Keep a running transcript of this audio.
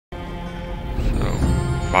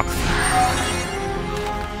box.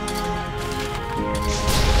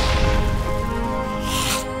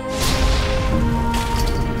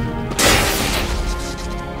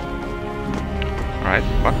 Alright,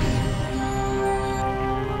 box.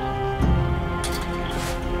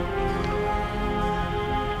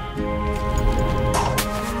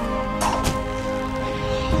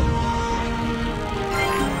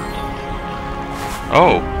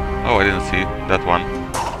 Oh! Oh, I didn't see that one.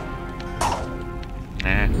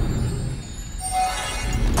 Eh.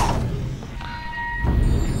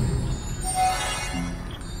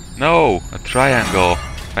 No! A triangle!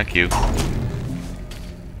 Thank you.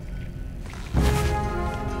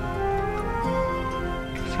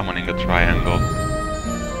 Summoning a triangle.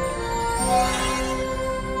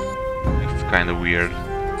 It's kinda weird.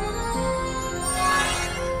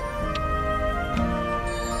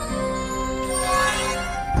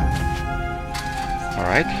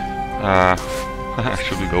 Alright.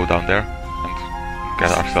 Should we go down there and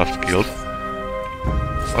get ourselves killed?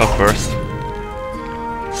 Well, first,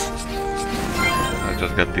 let's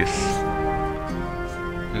just get this.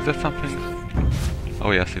 Is that something?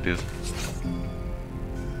 Oh yes, it is.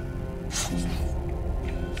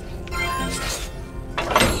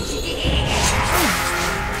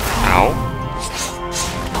 Ow.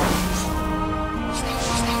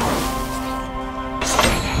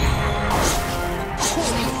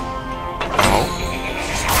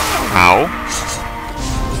 Ow.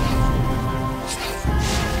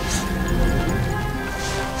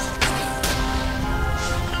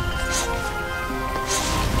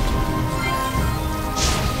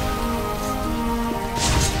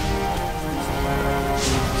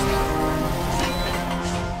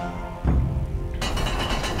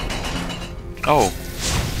 Oh,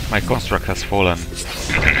 my construct has fallen.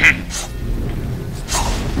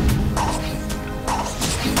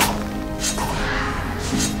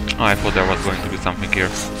 Oh, I thought there was going to be something here.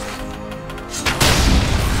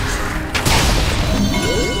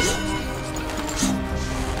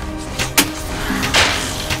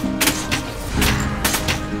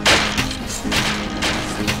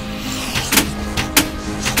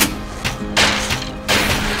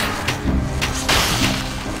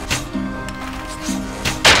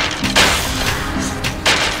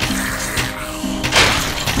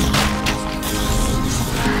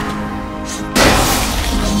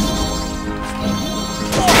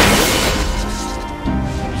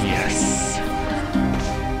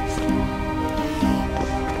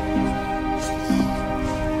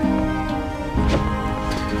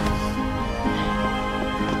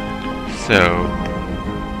 So...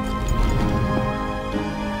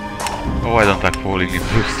 Oh, I don't like falling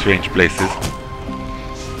into strange places.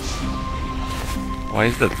 Why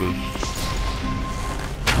is that good?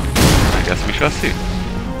 I guess we shall see.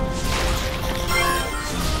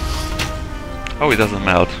 Oh, it doesn't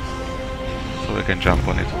melt. So we can jump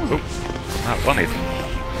on it. Oh, not on it.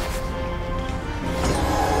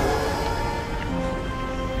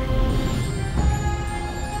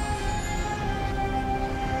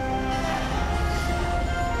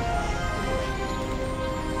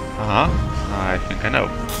 I think I know.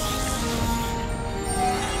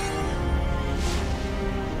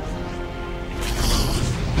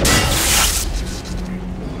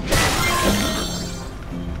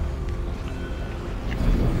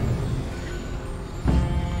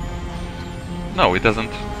 No, it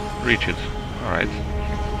doesn't reach it. Alright.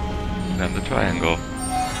 Then the triangle.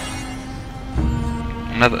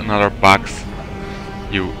 Not another box,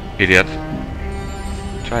 you idiot.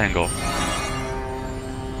 Triangle.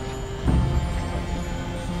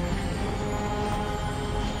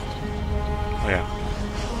 Oh yeah.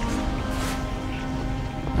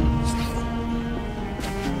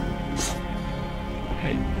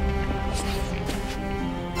 Hey.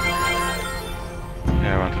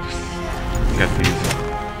 Yeah, I wanted to get these.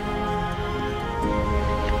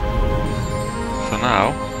 So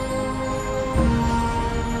now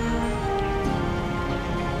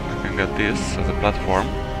I can get this as a platform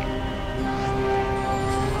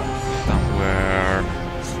somewhere.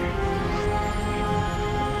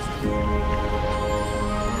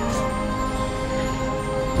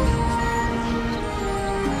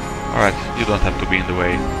 Alright, you don't have to be in the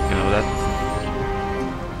way, you know that?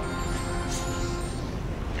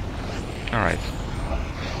 Alright.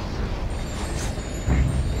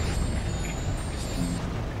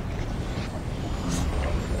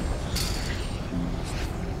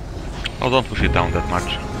 Oh, don't push it down that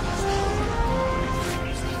much.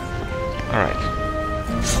 Alright.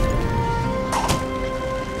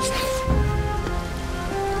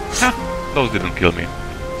 Those didn't kill me.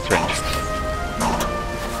 Strange.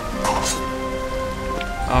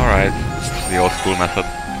 Alright, the old school method.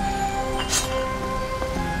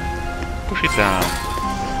 Push it down.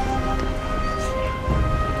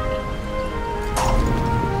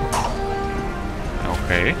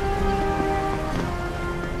 Okay.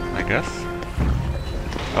 I guess.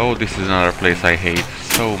 Oh, this is another place I hate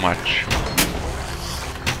so much.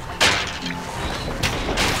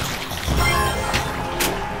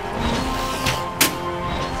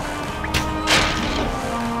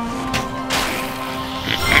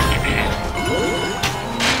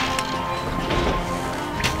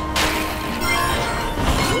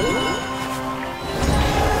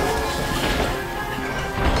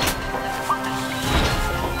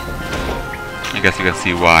 I guess you can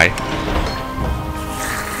see why.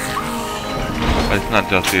 But it's not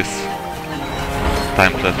just this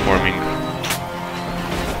time platforming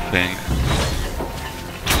thing.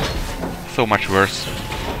 So much worse.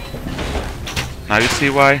 Now you see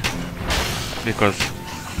why? Because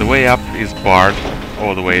the way up is barred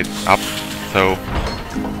all the way up, so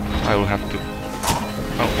I will have to...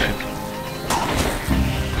 Oh shit.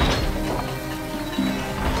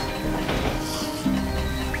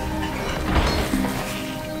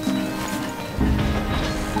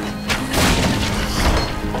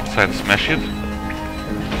 Try to smash it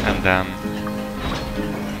and then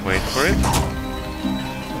wait for it.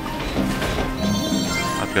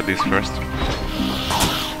 I'll get this first.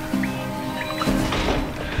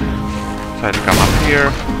 Try to come up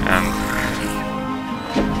here and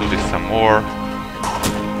do this some more.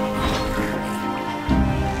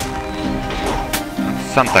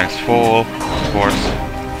 Sometimes fall, of course.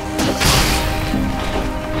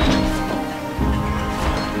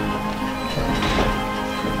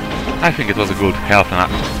 I think it was a good half an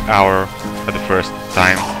hour at the first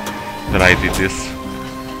time that I did this,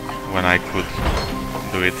 when I could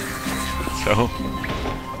do it. So,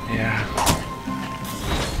 yeah.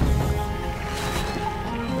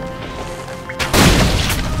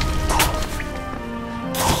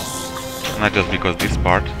 Not just because this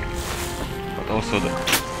part, but also the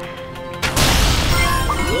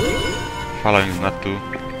following is not too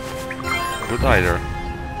good either.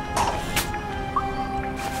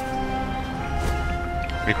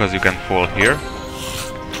 Because you can fall here,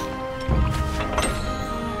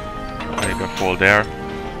 and you can fall there.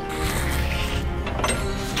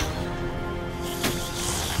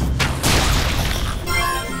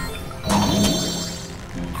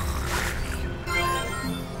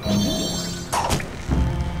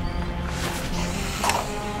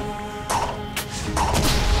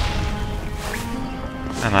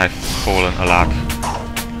 And I've fallen a lot.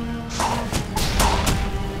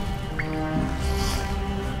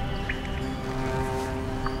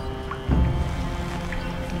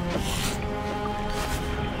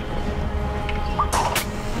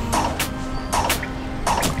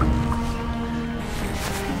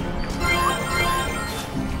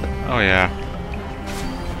 Oh yeah.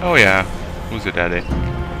 Oh yeah. Who's your daddy?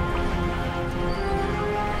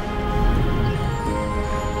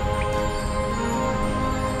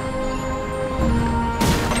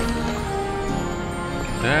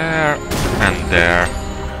 There and there.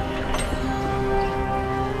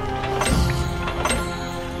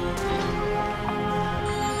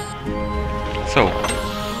 So,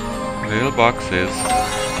 the little box is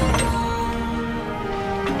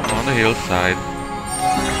on the hillside.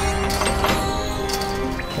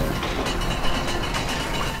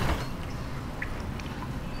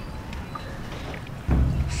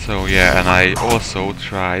 So yeah, and I also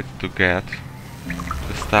tried to get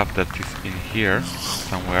the stuff that is in here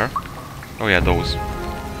somewhere. Oh yeah, those.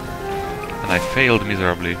 And I failed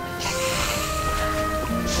miserably.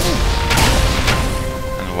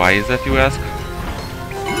 And why is that, you ask?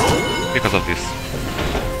 Because of this.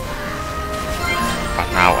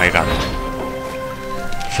 But now I got it.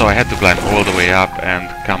 So I had to climb all the way up and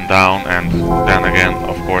come down, and then again,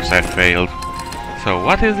 of course, I failed. So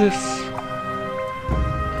what is this?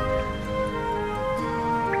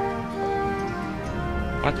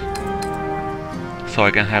 What? So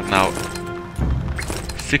I can have now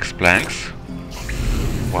 6 planks.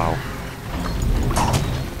 Wow.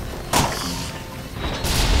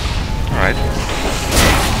 Alright.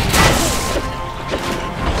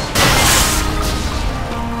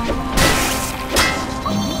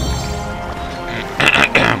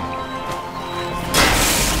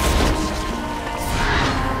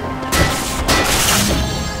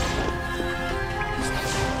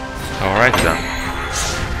 Alright then.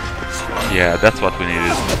 Yeah, that's what we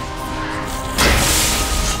needed.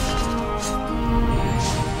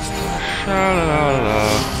 Sha-la-la-la.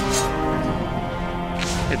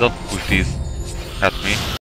 Hey, don't push these at me.